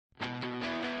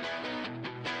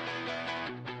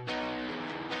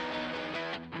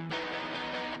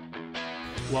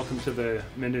Welcome to the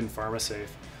Minden PharmaSafe.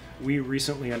 We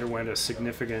recently underwent a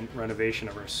significant renovation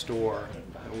of our store,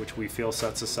 which we feel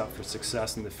sets us up for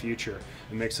success in the future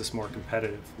and makes us more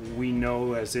competitive. We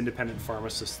know as independent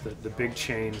pharmacists that the big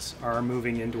chains are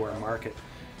moving into our market.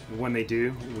 And when they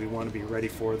do, we want to be ready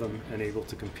for them and able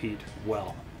to compete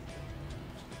well.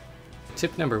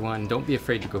 Tip number one, don't be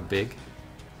afraid to go big.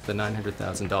 The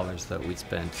 $900,000 that we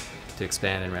spent to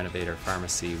expand and renovate our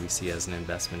pharmacy we see as an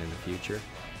investment in the future.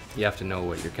 You have to know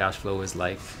what your cash flow is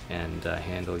like and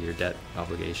handle your debt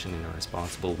obligation in a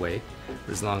responsible way.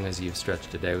 But as long as you've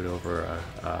stretched it out over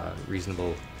a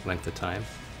reasonable length of time,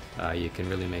 you can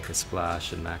really make a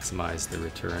splash and maximize the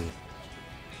return.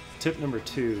 Tip number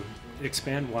two,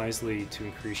 expand wisely to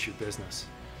increase your business.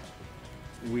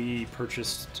 We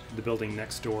purchased the building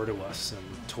next door to us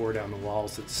and tore down the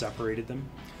walls that separated them.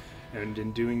 And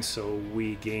in doing so,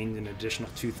 we gained an additional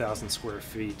 2,000 square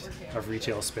feet of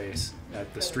retail space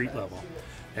at the street level.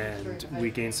 And we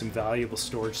gained some valuable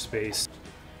storage space.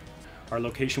 Our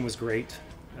location was great.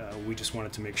 We just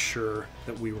wanted to make sure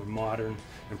that we were modern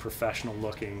and professional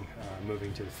looking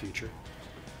moving to the future.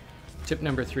 Tip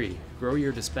number three, grow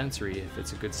your dispensary if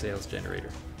it's a good sales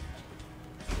generator.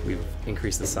 We've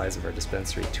increased the size of our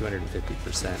dispensary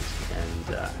 250%,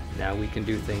 and now we can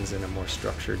do things in a more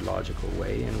structured, logical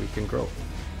way, and we can grow.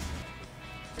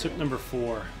 Tip number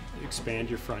four, expand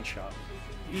your front shop.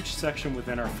 Each section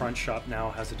within our front shop now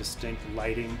has a distinct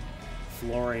lighting,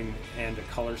 flooring, and a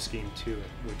color scheme to it,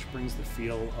 which brings the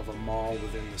feel of a mall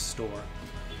within the store.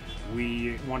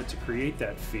 We wanted to create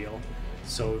that feel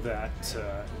so that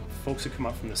folks who come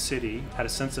up from the city had a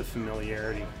sense of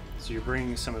familiarity. So you're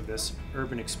bringing some of this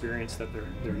urban experience that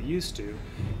they're used to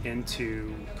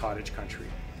into cottage country.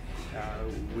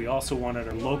 We also wanted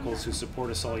our locals who support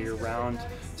us all year round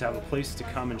to have a place to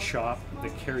come and shop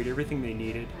that carried everything they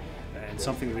needed and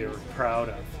something they were proud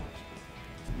of.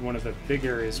 One of the big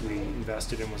areas we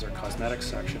invested in was our cosmetics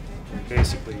section. We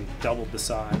basically doubled the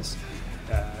size,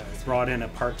 brought in a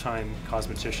part-time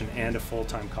cosmetician and a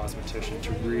full-time cosmetician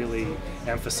to really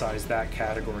emphasize that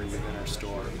category within our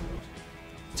store.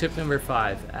 Tip number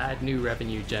five, add new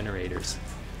revenue generators.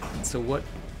 So what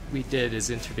we did is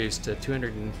introduced a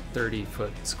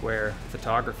 230-foot square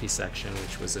photography section,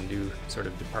 which was a new sort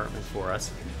of department for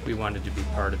us. We wanted to be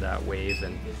part of that wave,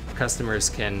 and customers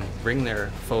can bring their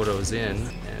photos in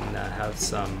and have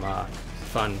some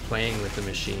fun playing with the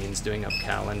machines, doing up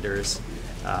calendars,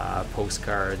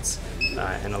 postcards,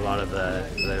 and a lot of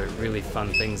the really fun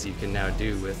things you can now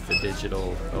do with the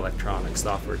digital electronic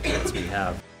software tools we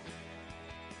have.